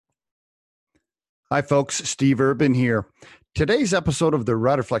Hi, folks. Steve Urban here. Today's episode of the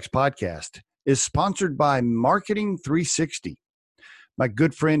Riderflex podcast is sponsored by Marketing 360. My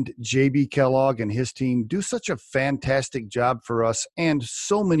good friend JB Kellogg and his team do such a fantastic job for us and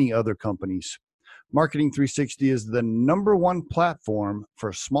so many other companies. Marketing 360 is the number one platform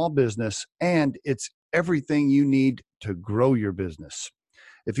for small business, and it's everything you need to grow your business.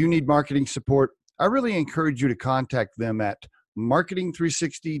 If you need marketing support, I really encourage you to contact them at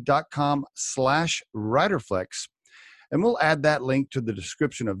marketing360.com/Riderflex, and we'll add that link to the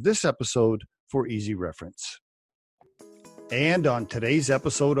description of this episode for easy reference. And on today's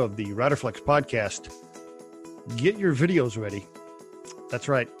episode of the Riderflex podcast, get your videos ready. That's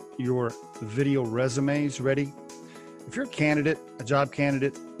right, your video resumes ready. If you're a candidate, a job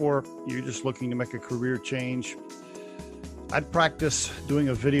candidate, or you're just looking to make a career change, I'd practice doing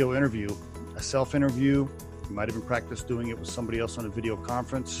a video interview, a self-interview. You might even practice doing it with somebody else on a video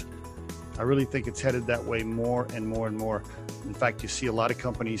conference. I really think it's headed that way more and more and more. In fact, you see a lot of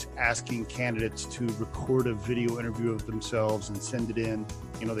companies asking candidates to record a video interview of themselves and send it in.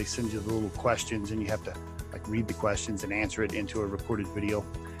 You know, they send you the little questions and you have to read the questions and answer it into a recorded video.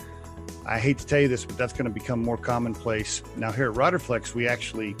 I hate to tell you this, but that's going to become more commonplace. Now here at Riderflex, we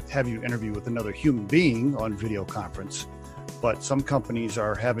actually have you interview with another human being on video conference, but some companies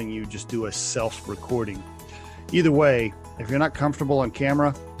are having you just do a self-recording. Either way, if you're not comfortable on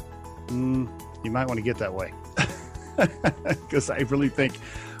camera, you might want to get that way because I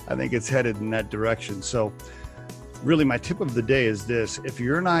think it's headed in that direction. So really my tip of the day is this: if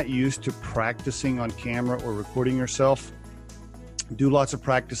you're not used to practicing on camera or recording yourself, do lots of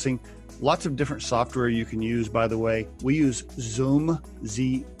practicing. Lots of different software you can use, by the way. We use Zoom,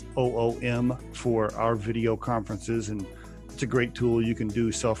 Z-O-O-M, for our video conferences, and it's a great tool. You can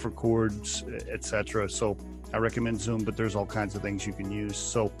do self-records, etc. So I recommend Zoom, but there's all kinds of things you can use.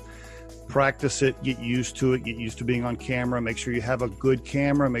 So practice it, get used to it, get used to being on camera. Make sure you have a good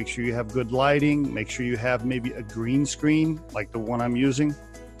camera, make sure you have good lighting, make sure you have maybe a green screen like the one I'm using.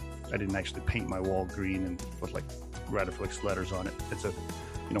 I didn't actually paint my wall green and with Riderflex letters on it. It's a,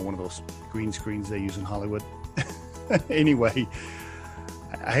 one of those green screens they use in Hollywood. Anyway,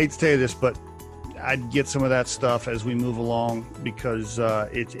 I hate to tell you this, but I'd get some of that stuff as we move along because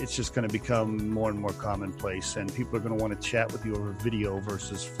it's just going to become more and more commonplace, and people are going to want to chat with you over video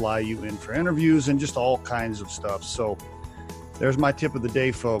versus fly you in for interviews and just all kinds of stuff. So there's my tip of the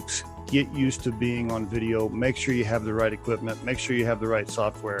day, folks. Get used to being on video. Make sure you have the right equipment. Make sure you have the right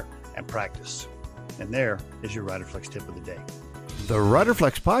software, and practice. And there is your Riderflex tip of the day. The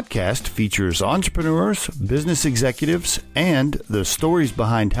Riderflex podcast features entrepreneurs, business executives, and the stories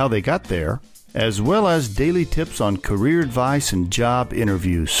behind how they got there, as well as daily tips on career advice and job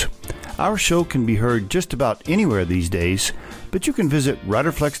interviews. Our show can be heard just about anywhere these days, but you can visit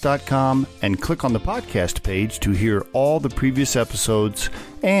riderflex.com and click on the podcast page to hear all the previous episodes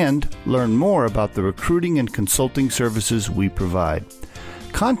and learn more about the recruiting and consulting services we provide.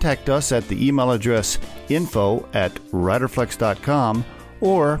 Contact us at the email address info@riderflex.com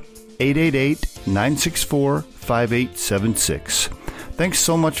or 888-964-5876. Thanks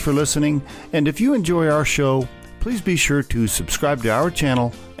so much for listening, and if you enjoy our show, please be sure to subscribe to our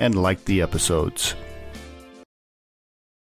channel and like the episodes.